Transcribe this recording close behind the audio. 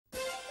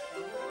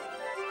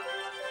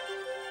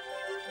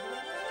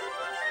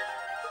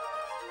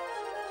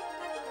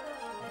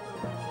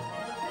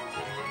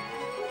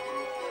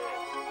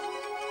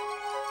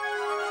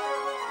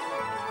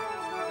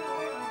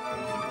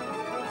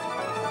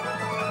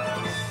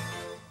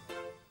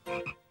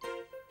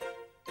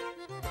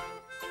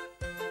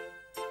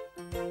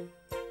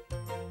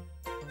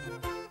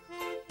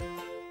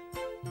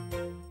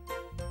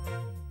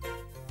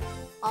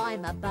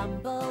I'm a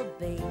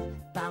bumblebee,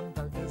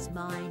 Bumble is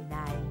my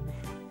name.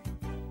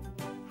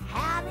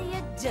 How do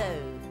you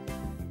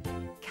do?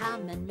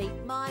 Come and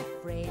meet my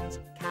friends,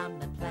 come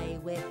and play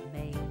with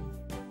me.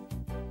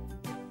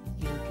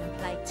 You can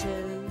play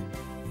too.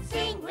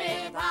 Sing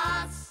with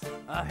us.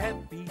 A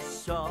happy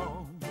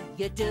song.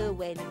 You're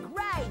doing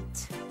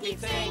great. Keep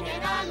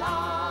singing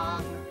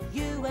along.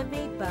 You and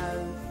me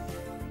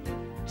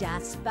both,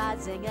 just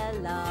buzzing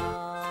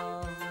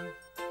along.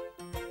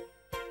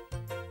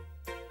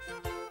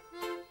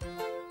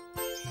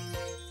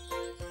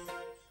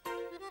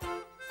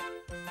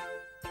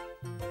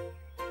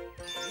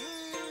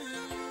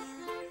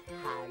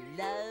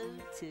 Hello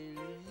to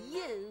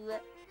you.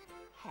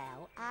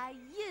 How are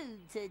you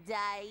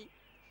today?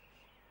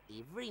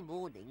 Every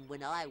morning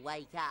when I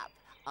wake up,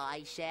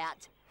 I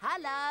shout,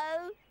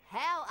 "Hello,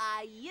 how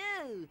are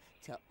you?"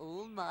 to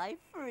all my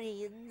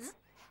friends.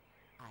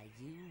 Are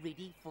you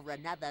ready for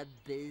another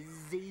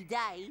busy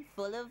day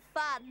full of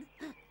fun?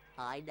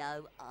 I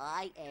know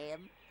I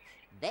am.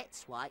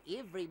 That's why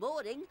every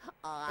morning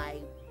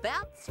I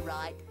bounce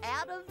right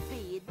out of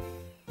bed.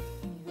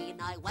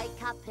 When I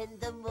wake up in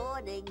the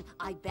morning,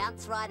 I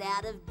bounce right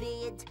out of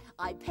bed.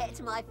 I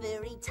pat my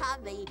furry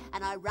tummy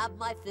and I rub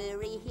my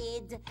furry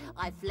head.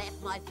 I flap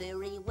my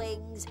furry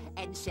wings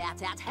and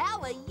shout out, "How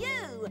are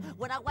you?"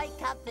 When I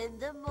wake up in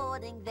the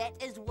morning,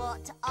 that is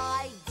what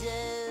I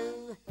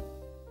do.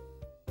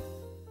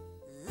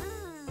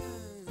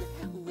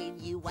 When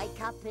you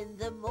wake up in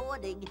the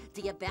morning,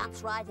 do you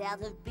bounce right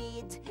out of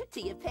bed? Do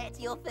you pat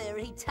your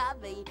furry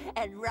tummy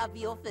and rub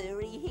your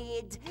furry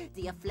head?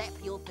 Do you flap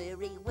your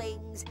furry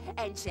wings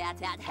and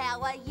shout out,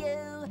 "How are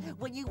you?"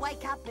 When you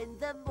wake up in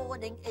the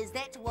morning, is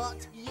that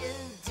what you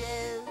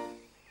do?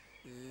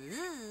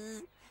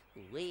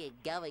 We're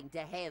going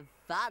to have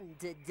fun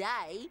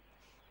today.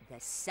 The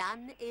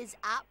sun is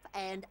up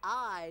and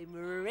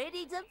I'm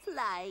ready to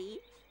play.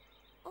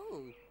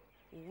 Oh.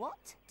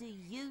 What do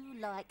you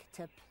like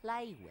to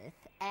play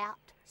with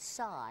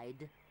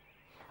outside?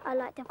 I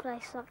like to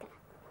play soccer.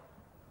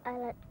 I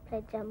like to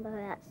play jumbo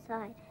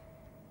outside.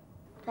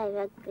 Play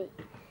rugby.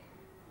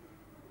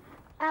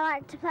 I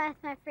like to play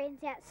with my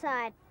friends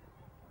outside.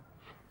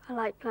 I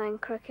like playing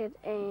cricket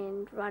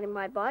and riding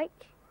my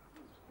bike.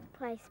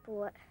 Play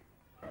sport.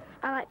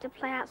 I like to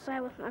play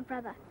outside with my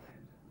brother.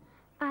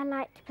 I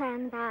like to play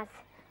on the bars.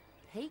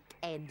 Peek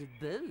and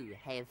Boo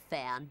have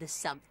found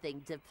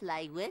something to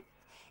play with.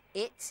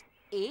 It's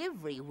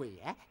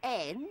everywhere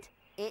and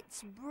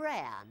it's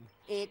brown.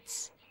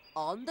 It's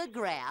on the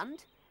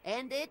ground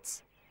and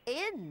it's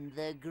in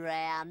the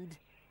ground.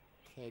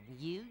 Can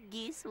you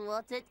guess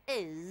what it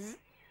is?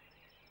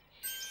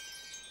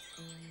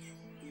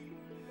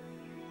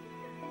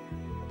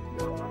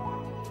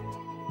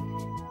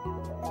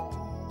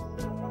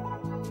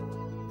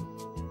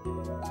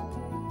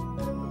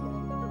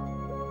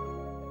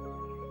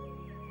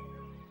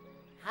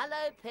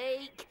 Hello,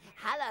 Peek.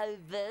 Hello,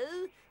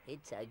 Boo.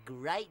 It's a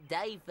great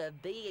day for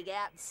being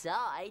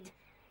outside.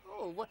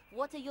 Oh,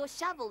 what are your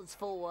shovels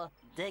for?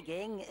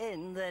 Digging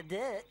in the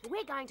dirt.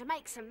 We're going to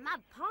make some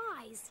mud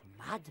pies.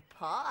 Mud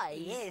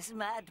pies? Yes,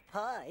 mud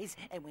pies.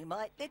 And we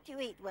might let you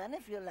eat one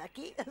if you're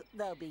lucky.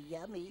 They'll be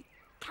yummy.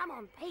 Come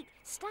on, Pete,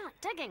 start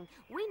digging.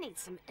 We need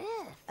some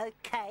earth.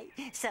 Okay,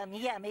 some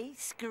yummy,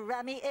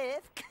 scrummy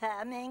earth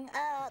coming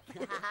up.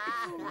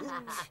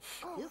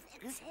 Oh,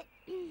 that's it.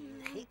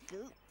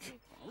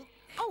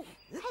 Oh,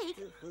 Pete,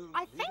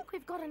 I think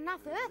we've got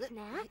enough earth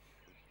now.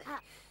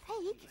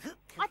 Peek,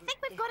 I think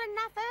we've got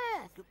enough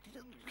earth.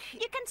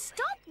 You can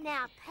stop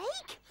now,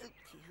 Peek.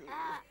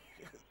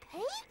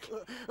 Peek?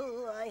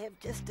 Oh, I have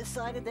just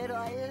decided that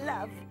I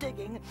love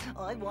digging.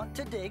 I want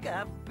to dig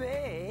a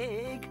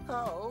big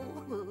hole.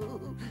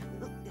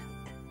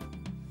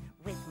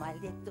 With my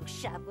little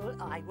shovel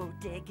I will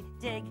dig,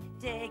 dig,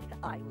 dig.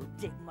 I will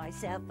dig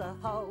myself a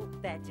hole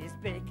that is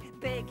big,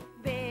 big,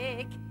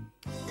 big.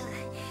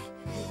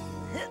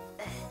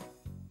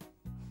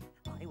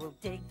 I will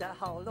dig the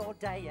hole all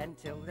day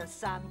until the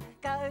sun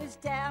goes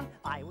down.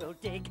 I will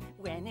dig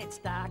when it's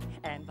dark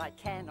and I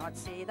cannot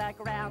see the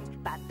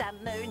ground. But the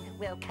moon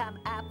will come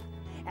up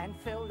and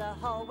fill the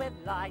hole with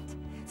light.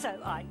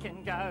 So I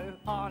can go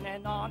on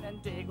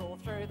and dig all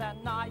through the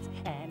night.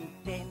 And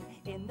then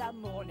in the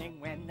morning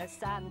when the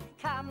sun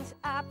comes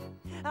up,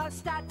 I'll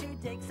start to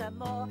dig some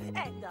more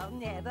and I'll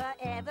never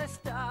ever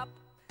stop.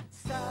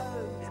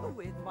 So,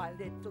 with my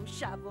little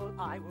shovel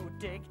I will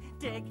dig,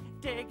 dig,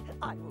 dig.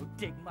 I will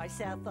dig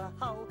myself a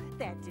hole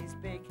that is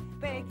big,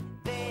 big,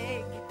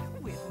 big.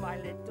 With my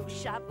little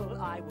shovel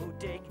I will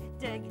dig,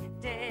 dig,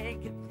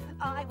 dig.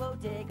 I will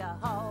dig a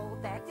hole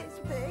that is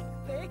big,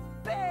 big,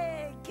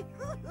 big.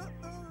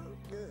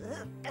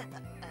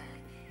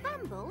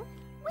 Bumble,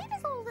 where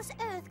does all this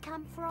earth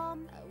come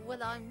from?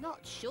 Well, I'm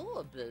not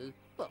sure, Boo.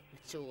 Well,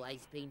 it's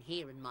always been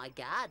here in my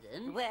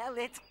garden. Well,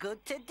 it's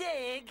good to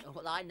dig.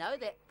 Well, I know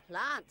that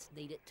plants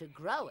need it to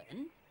grow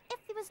in.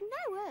 If there was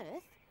no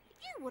earth,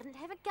 you wouldn't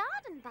have a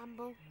garden,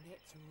 Bumble.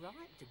 That's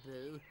right,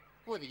 Boo.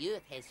 Well, the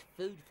earth has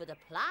food for the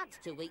plants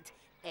to eat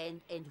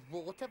and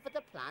water for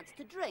the plants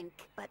to drink.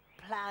 But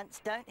plants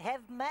don't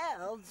have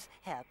mouths.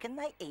 How can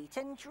they eat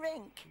and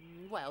drink?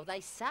 Well,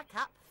 they suck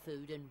up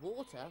food and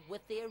water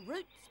with their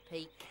roots,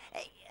 Peek.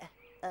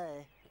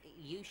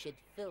 You should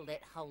fill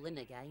that hole in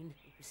again.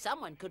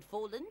 Someone could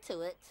fall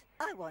into it.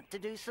 I want to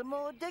do some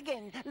more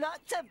digging.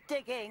 Lots of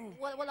digging.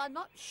 Well, I'm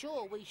not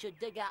sure we should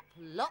dig up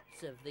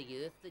lots of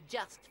the earth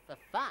just for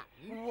fun.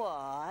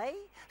 Why?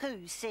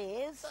 Who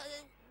says?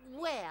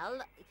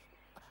 Well,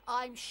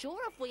 I'm sure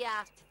if we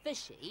asked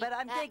Fishy... But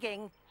I'm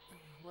digging.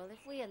 Well,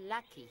 if we are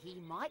lucky, he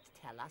might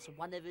tell us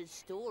one of his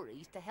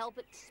stories to help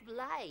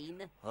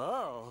explain.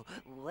 Oh,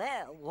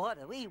 well, what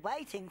are we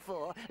waiting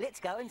for?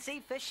 Let's go and see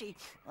Fishy.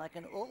 I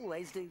can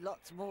always do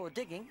lots more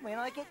digging when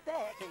I get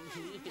back.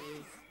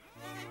 Yes.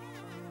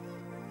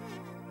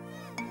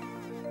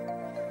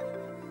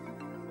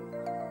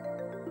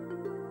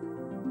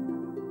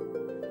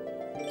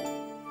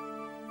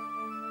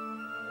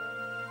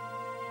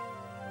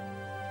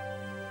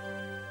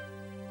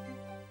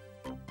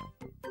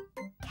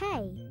 K,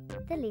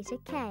 the letter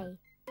K.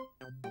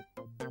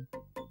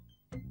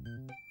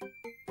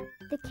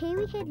 The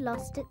kiwi had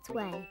lost its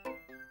way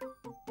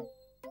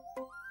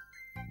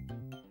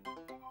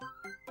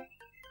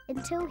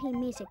until he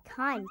met a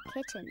kind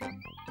kitten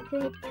who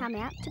had come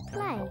out to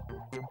play.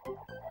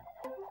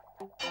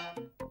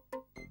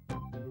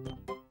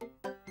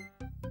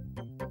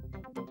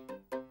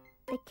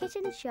 The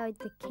kitten showed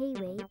the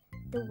kiwi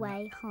the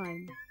way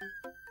home.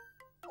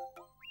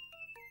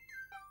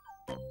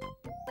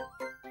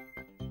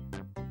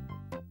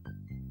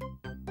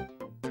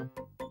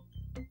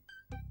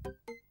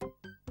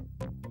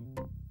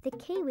 The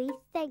kiwi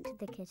thanked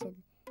the kitten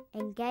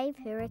and gave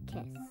her a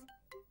kiss.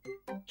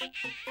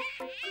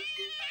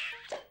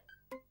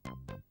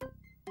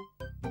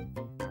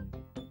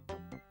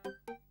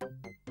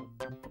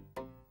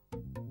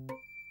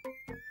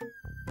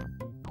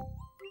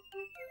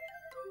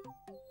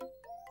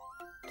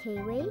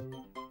 Kiwi,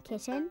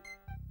 kitten,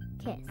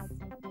 kiss.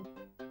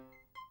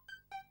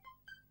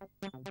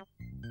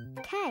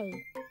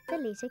 K, the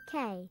letter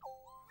K.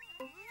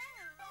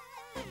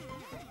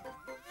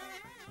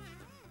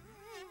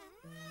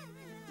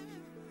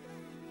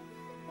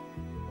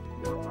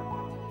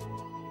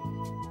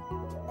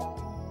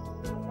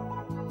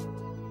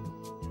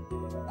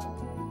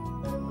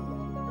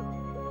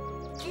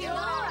 Kia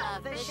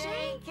ora,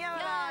 Fishy. Kia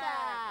ora.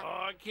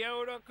 Oh, kia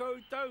ora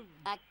koutou.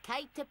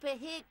 Kei te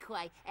pehe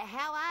koe.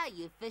 How are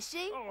you,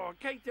 Fishy? Oh,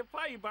 kei te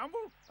pai,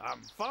 Bumble.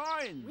 I'm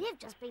fine. We've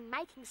just been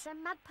making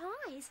some mud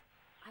pies.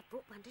 I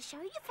brought one to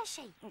show you,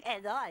 Fishy.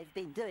 And I've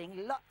been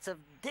doing lots of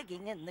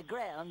digging in the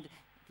ground.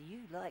 Do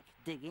you like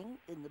digging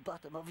in the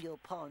bottom of your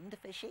pond,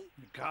 Fishy?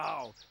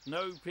 Cow,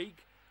 no Peek.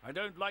 I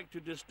don't like to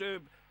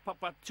disturb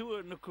Papa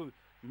Tuanuku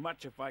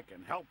much if I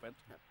can help it.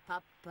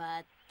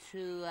 Papa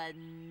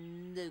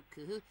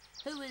Tuanuku.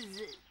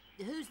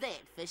 Who's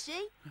that,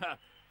 Fishy?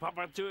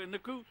 Papa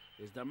Tuanuku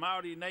is the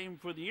Maori name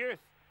for the Earth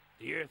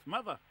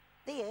Mother.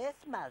 The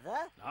Earth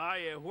Mother?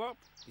 Aye, whoop,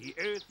 the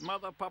Earth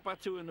Mother Papa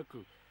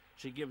Tuanuku.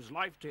 She gives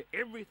life to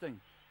everything,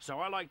 so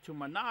I like to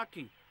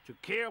manaki, to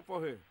care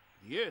for her,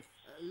 the Earth.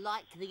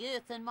 Like the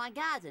earth in my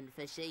garden,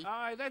 Fishy.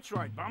 Aye, that's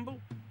right, Bumble.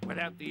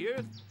 Without the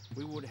Earth,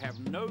 we would have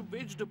no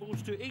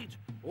vegetables to eat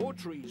or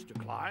trees to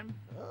climb.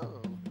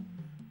 Oh.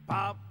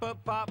 Papa,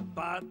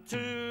 Papa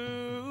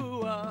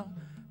Tua,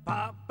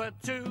 Papa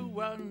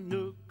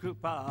Tuanuku,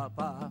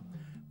 Papa.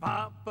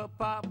 Papa,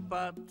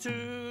 Papa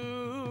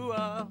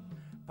Tua,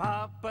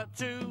 Papa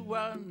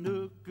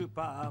Tuanuku,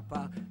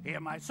 Papa. Hear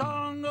my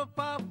song of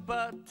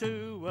Papa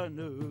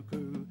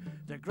Tuanuku,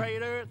 the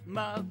great Earth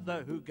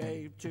Mother who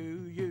gave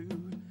to you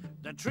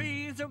the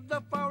trees of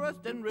the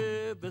forest and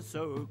rivers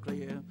so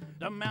clear,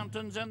 the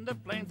mountains and the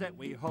plains that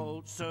we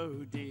hold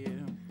so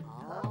dear.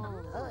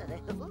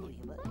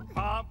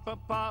 Papa,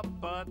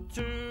 Papa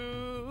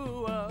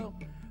Tua,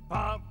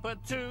 Papa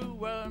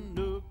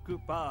Tuanuku,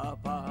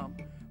 Papa.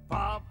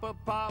 Papa,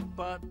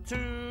 Papa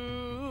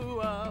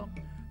Tua,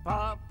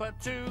 Papa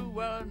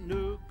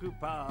Tuanuku,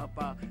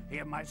 Papa.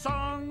 Hear my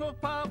song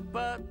of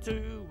Papa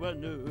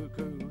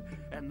Tuanuku,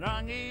 and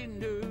Rangi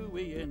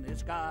Nui in the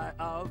sky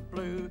of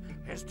blue.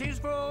 His tears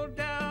fall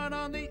down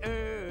on the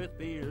earth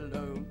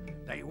below.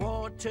 They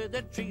water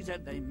the trees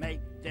and they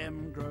make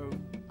them grow.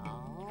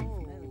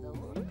 Oh,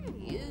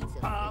 beautiful.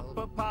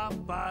 Papa,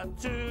 Papa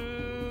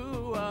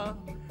Tua,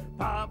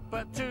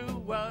 Papa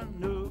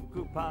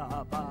Tuanuku,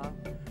 Papa.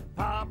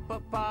 Papa,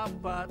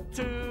 Papa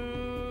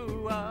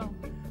Tua,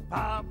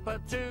 Papa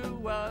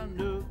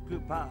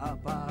Tuanuku,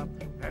 Papa.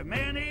 Her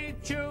many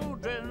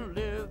children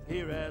live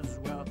here as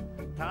well.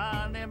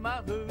 Tane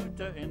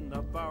Mahuta in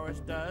the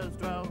forest does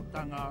dwell.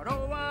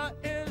 Tangaroa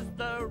is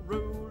the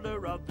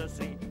ruler of the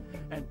sea,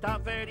 and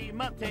Tawheri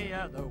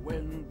Matea the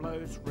wind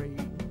blows free.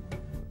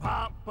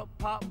 Papa,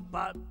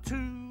 Papa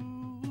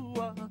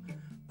Tua,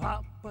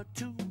 Papa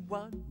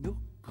Tuanuku,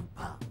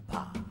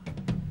 Papa.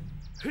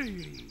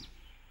 Hey!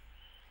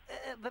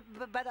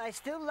 But I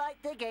still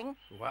like digging.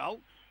 Well,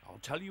 I'll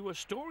tell you a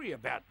story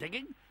about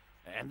digging,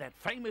 and that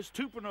famous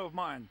tupuna of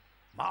mine,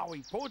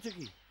 Maui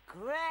Portuguese.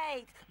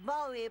 great.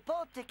 Maui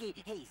Portiki,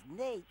 he's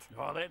neat.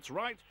 Oh, that's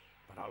right.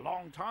 But a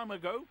long time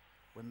ago,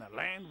 when the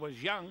land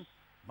was young,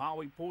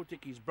 Maui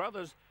Portiki's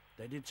brothers,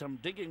 they did some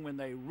digging when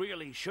they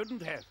really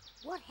shouldn't have.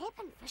 What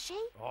happened, Fishy?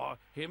 Oh,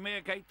 he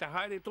mea kei te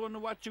haere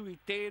tonu atu I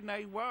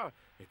tēnei wā.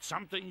 It's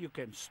something you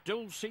can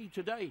still see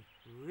today.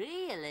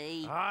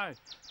 Really? Aye,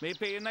 me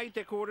pēnei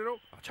te kōrero.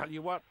 I'll tell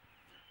you what,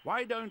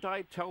 why don't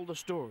I tell the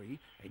story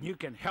and you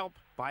can help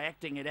by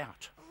acting it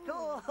out?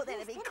 Oh,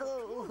 that'd be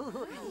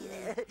cool.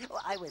 Yeah.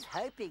 Well, I was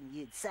hoping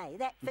you'd say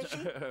that,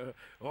 Fishy.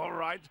 All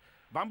right,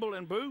 Bumble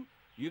and Boo,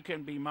 you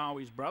can be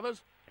Maui's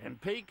brothers,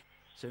 and Peak,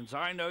 since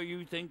I know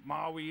you think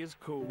Maui is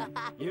cool,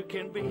 you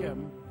can be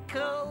him.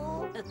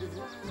 Cool.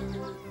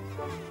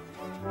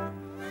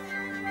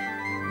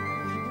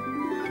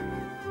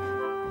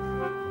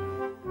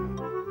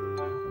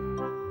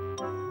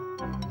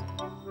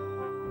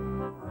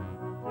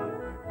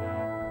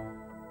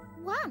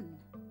 One,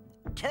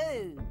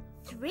 2,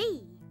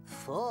 3,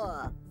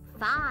 4,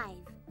 5,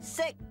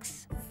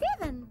 6,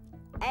 7,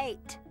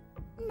 8,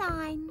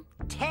 9.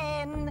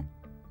 10,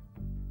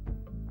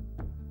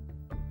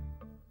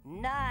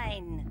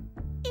 9,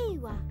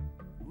 Iwa.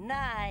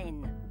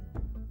 9.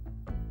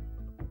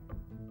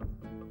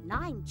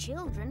 9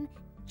 children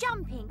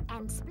jumping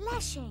and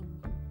splashing.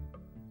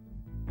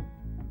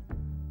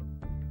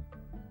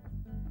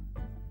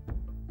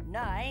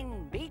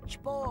 9 beach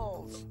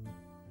balls.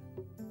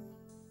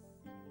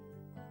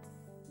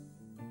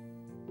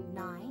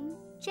 9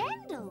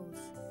 jandals.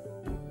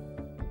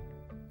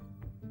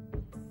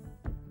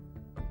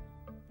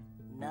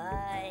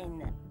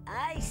 9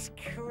 ice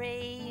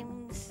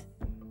creams.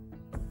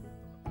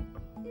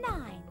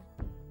 9.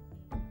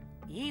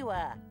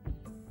 Iwa.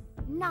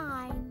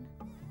 9.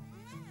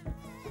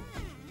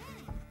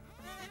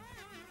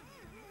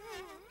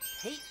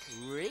 Pete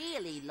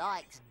really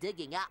likes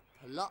digging up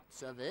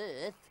lots of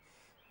earth,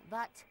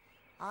 but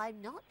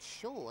I'm not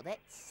sure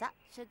that's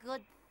such a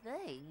good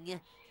thing.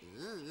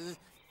 Ugh.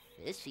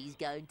 Fishy's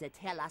going to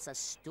tell us a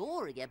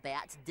story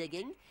about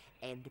digging,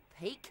 and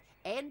Peek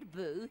and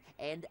Boo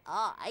and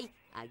I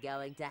are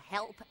going to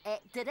help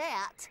act it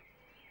out.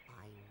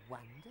 I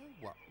wonder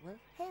what will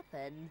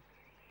happen.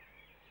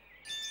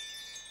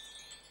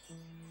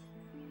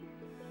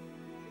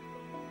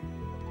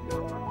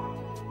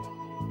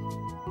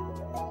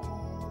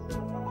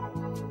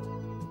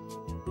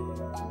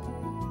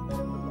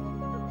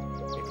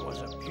 It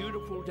was a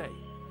beautiful day,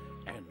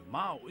 and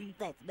Maui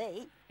That's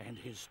me. and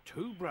his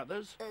 2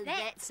 brothers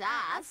That's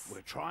us.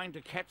 were trying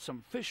to catch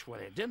some fish for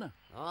their dinner.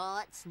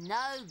 Oh, it's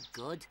no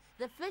good.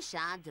 The fish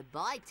aren't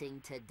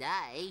biting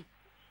today.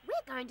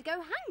 We're going to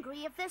go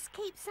hungry if this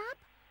keeps up.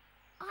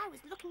 I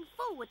was looking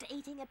forward to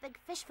eating a big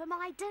fish for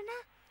my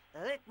dinner.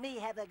 Let me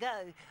have a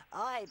go.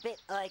 I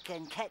bet I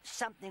can catch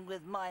something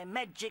with my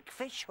magic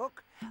fish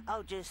hook.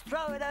 I'll just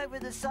throw it over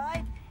the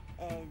side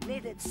and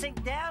let it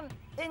sink down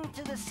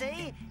into the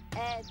sea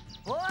and...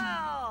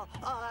 Wow!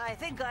 I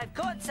think I've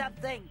caught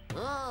something.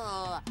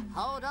 Oh,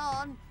 hold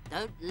on.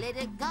 Don't let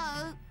it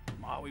go.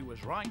 Maui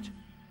was right.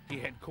 He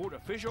had caught a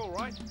fish all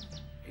right.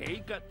 He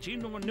got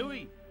tino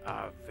nui,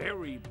 a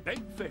very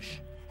big fish.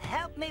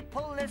 Help me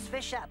pull this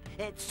fish up.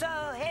 It's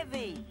so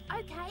heavy.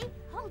 Okay,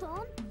 hold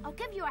on. I'll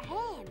give you a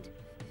hand.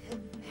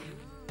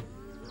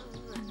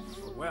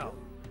 Well,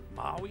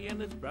 Maui and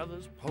his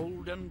brothers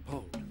pulled and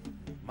pulled.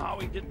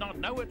 Maui did not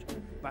know it,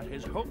 but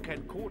his hook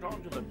had caught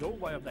onto the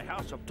doorway of the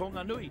house of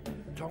Tonganui.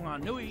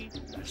 Tonganui,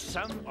 the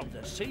son of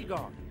the sea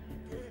god.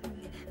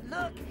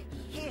 Look,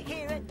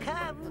 here it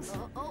comes.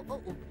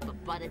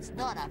 But it's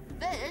not a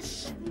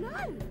fish.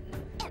 No,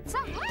 it's a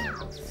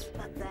house.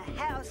 But the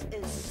house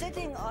is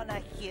sitting on a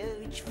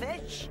huge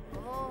fish.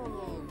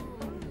 Oh.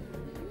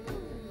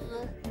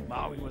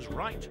 Maui was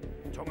right.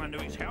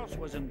 Tonganui's house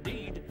was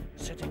indeed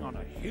sitting on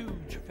a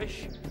huge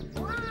fish.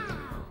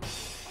 Wow,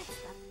 it's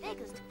the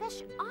biggest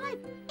fish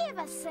I've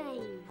ever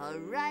seen.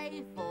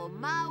 Hooray for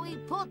Maui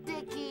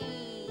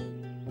Potiki!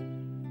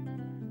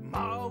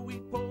 Maui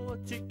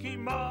Potiki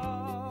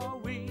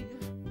Maui.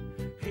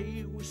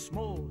 He was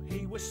small,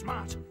 he was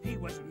smart, he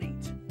was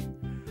neat.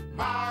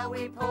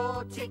 Maui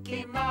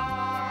Potiki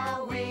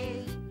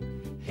Maui.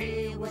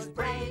 He was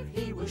brave,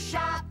 he was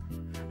sharp,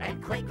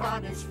 and quick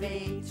on his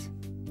feet.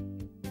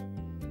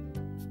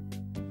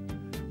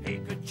 He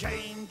could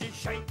change his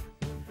shape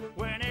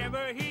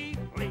whenever he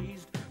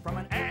pleased, from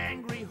an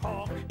angry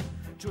hawk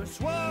to a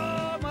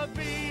swarm of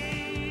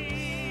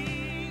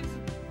bees.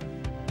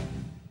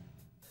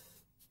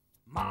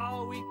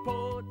 Maui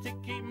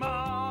Potiki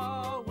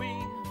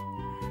Maui.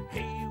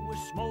 He was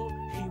small,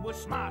 he was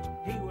smart,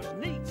 he was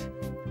neat.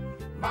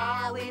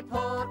 Maui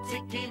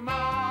Potiki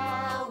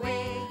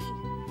Maui.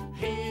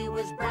 He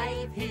was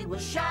brave, he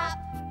was sharp,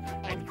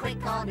 and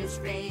quick on his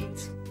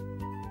feet.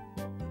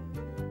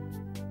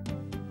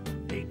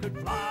 He could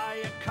fly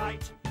a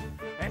kite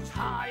as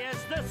high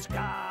as the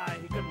sky.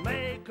 He could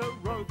make a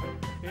rope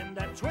in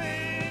the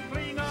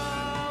twinkling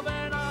of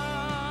an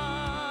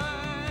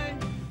eye.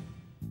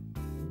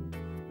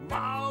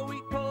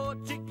 Maui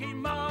Potiki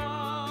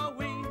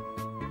Maui.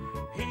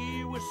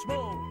 He was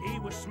small, he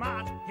was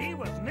smart, he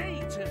was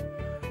neat.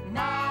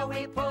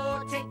 Maui,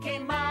 poor Tiki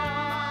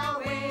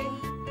Maui.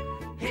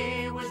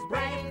 He was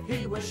brave,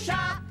 he was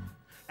sharp,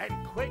 and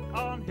quick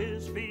on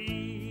his feet.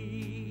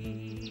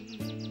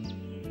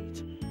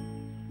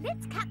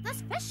 Let's cut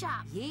this fish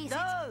up. Yes, No.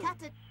 let's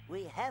cut it.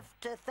 We have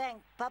to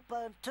thank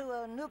Papa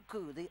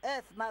Tuanuku, the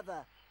Earth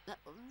Mother. No,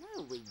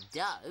 we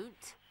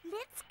don't.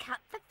 Let's cut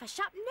the fish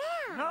up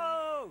now.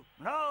 No,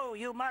 no,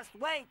 you must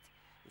wait.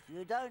 If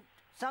you don't,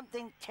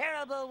 something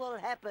terrible will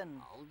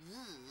happen. Oh,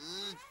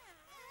 Bzzzz.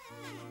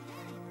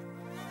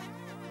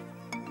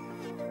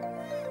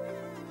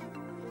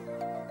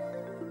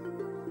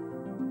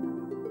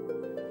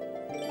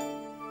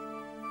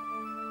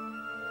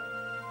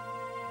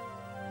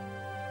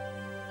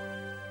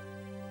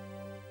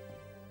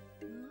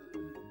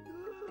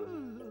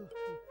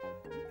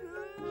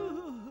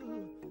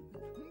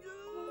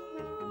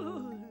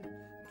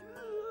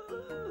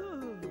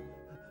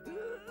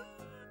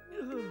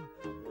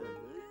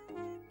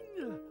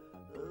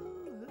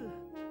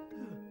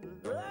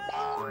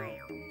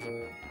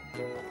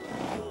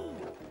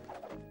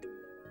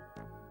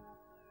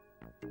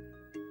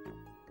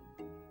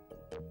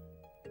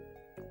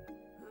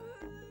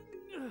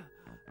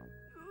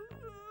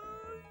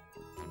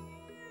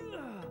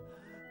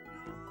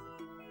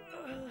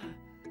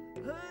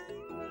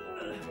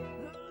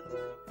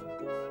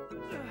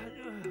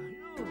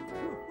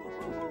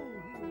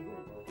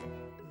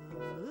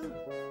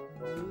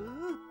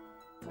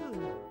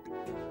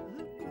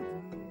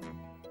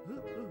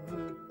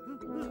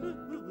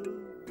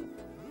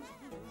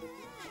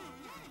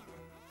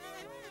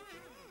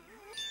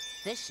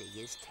 Fishy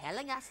is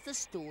telling us the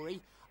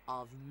story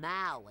of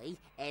Maui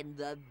and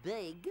the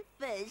big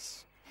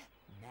fish.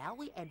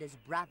 Maui and his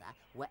brother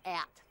were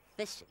out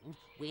fishing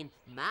when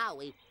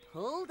Maui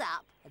pulled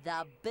up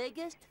the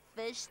biggest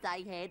fish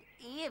they had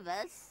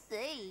ever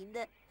seen.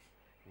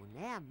 Well,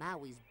 now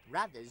Maui's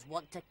brothers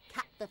want to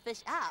cut the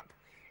fish up,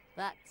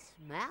 but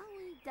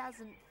Maui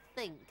doesn't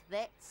think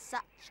that's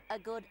such a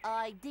good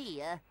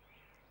idea.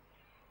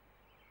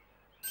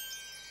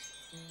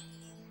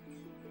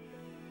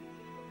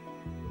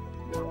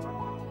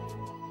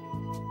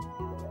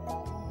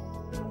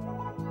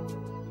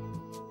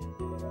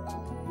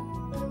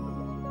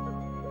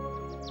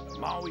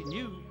 Maui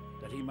knew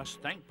that he must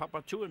thank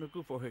Papa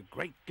Tuanuku for her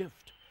great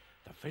gift.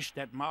 The fish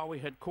that Maui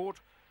had caught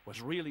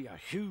was really a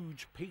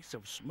huge piece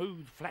of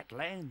smooth, flat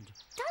land.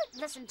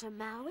 Don't listen to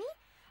Maui.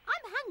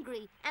 I'm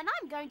hungry and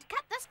I'm going to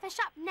cut this fish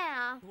up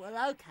now.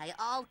 Well, okay,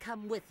 I'll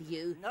come with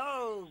you.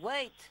 No,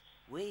 wait.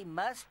 We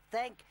must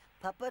thank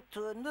Papa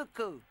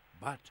Tuanuku.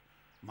 But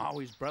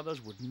Maui's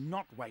brothers would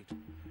not wait.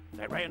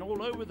 They ran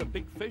all over the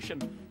big fish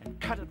and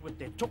cut it with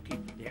their tuki,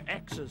 their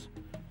axes.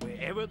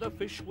 Wherever the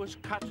fish was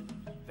cut,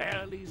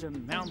 valleys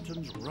and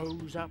mountains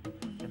rose up,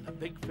 and the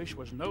big fish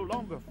was no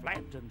longer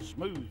flat and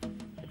smooth.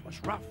 It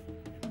was rough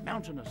and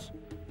mountainous.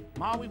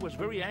 Maui was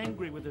very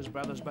angry with his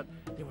brothers, but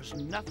there was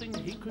nothing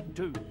he could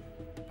do.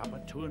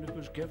 Papa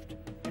Tuanuku's gift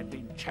had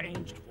been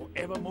changed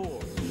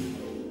forevermore.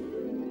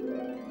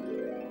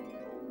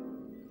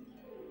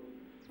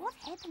 What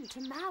happened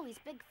to Maui's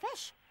big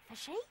fish,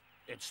 Fishy?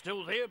 It's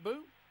still there,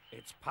 Boo.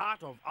 It's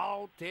part of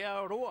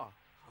Aotearoa.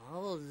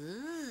 Oh,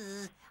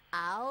 Bzzzz.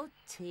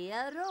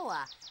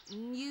 Aotearoa,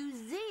 New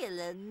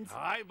Zealand.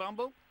 Hi,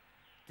 Bumble.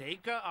 Te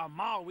Ika a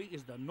Maui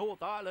is the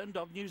North Island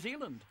of New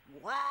Zealand.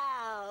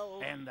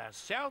 Wow. And the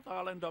South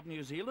Island of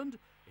New Zealand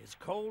is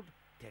called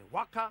Te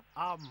Waka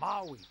a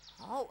Maui.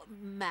 Oh,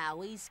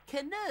 Maui's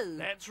canoe.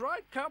 That's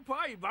right, ka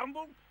pai,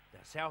 Bumble. The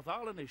South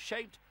Island is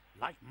shaped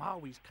like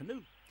Maui's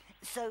canoe.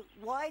 So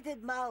why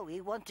did Maui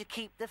want to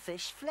keep the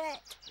fish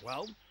flat?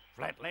 Well,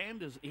 flat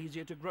land is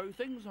easier to grow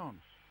things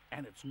on,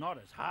 and it's not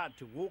as hard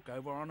to walk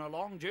over on a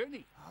long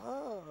journey.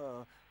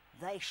 Oh,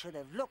 they should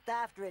have looked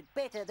after it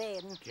better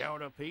then. Kia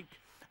ora, Peak.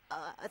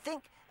 I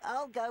think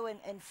I'll go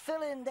and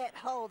fill in that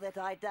hole that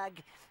I dug,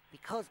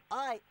 because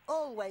I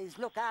always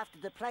look after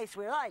the place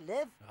where I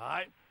live.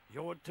 Aye,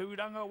 your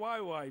tūranga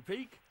waiwai,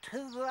 Peak.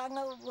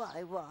 Tūranga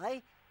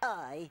waiwai,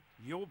 aye.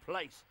 Your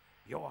place,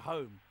 your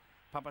home.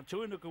 Papa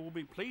Tuanuku will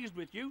be pleased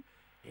with you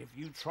if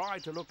you try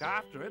to look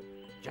after it,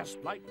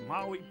 just like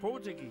Maui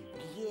Pōtiki.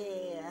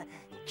 Yeah,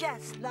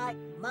 just like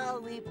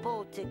Maui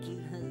Pōtiki.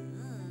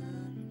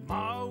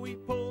 Maui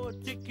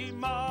Pōtiki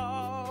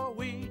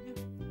Maui.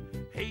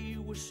 He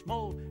was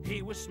small,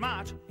 he was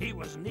smart, he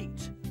was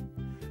neat.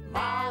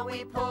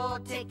 Maui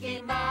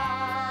Pōtiki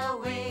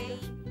Maui.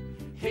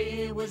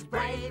 He was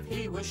brave,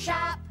 he was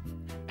sharp,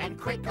 and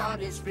quick on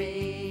his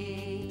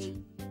feet.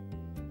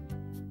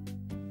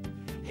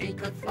 He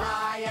could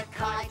fly a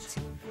kite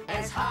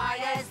as high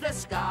as the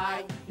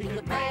sky. He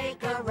could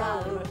make a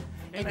road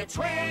in the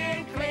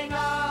twinkling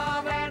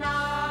of an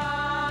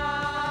eye.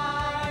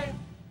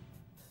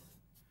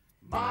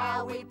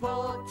 Maui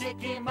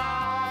Pōtiki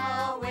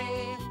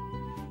Maui.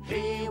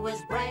 He was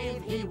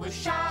brave, he was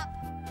sharp,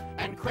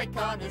 and quick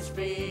on his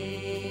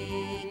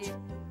feet.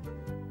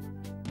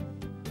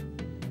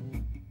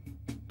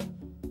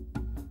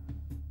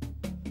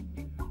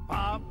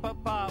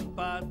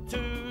 Papa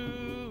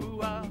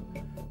Tua,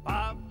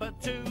 Papa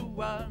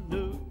Tua,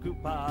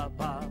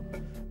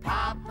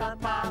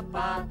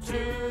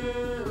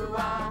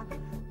 tua,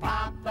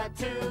 Papa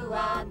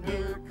tua,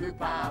 nuku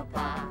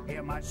papa.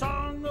 Hear my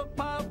song of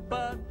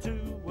Papa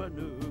Tua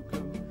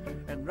Nuku,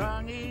 and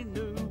Rangi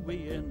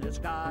Nui in the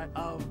sky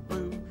of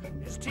blue.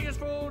 His tears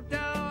fall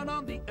down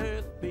on the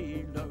earth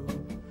below.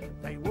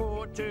 They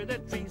water the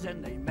trees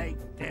and they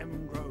make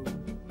them grow.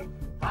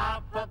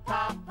 Papa,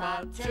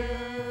 Papa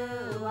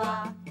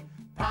tua,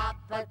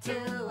 Papa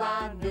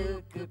tua,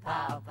 nuku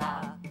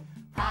papa.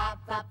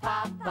 Papa,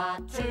 Papa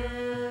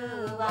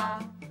tua,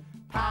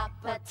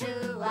 Papa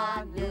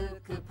tua,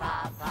 nuku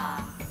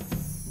papa.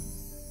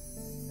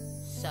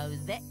 So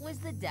that was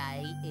the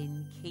day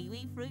in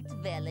Kiwi Fruit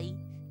Valley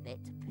that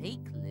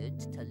Pete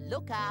learnt to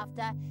look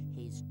after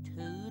his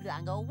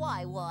tūranga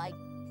waiwai,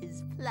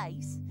 his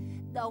place.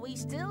 Though he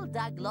still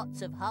dug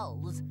lots of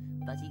holes,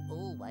 but he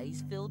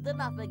always filled them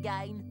up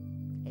again.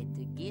 And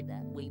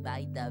together we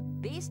made the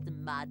best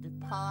mud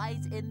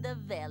pies in the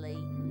valley.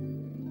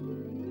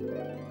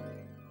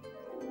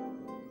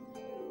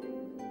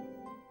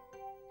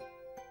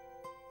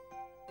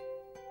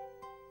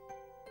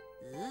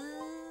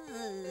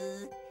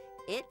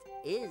 It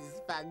is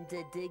fun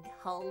to dig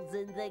holes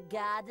in the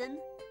garden,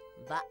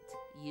 but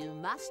you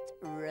must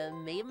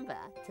remember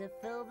to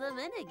fill them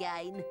in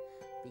again,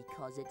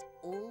 because it's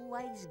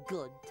always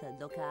good to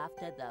look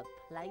after the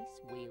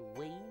place where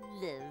we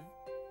live.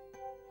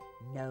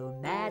 No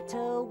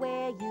matter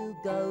where you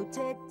go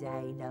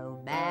today,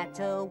 no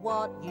matter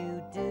what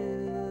you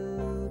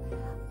do,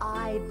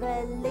 I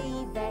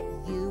believe that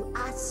you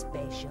are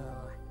special.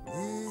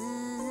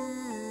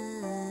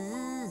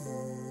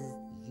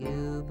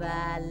 You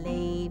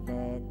believe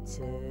it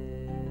too.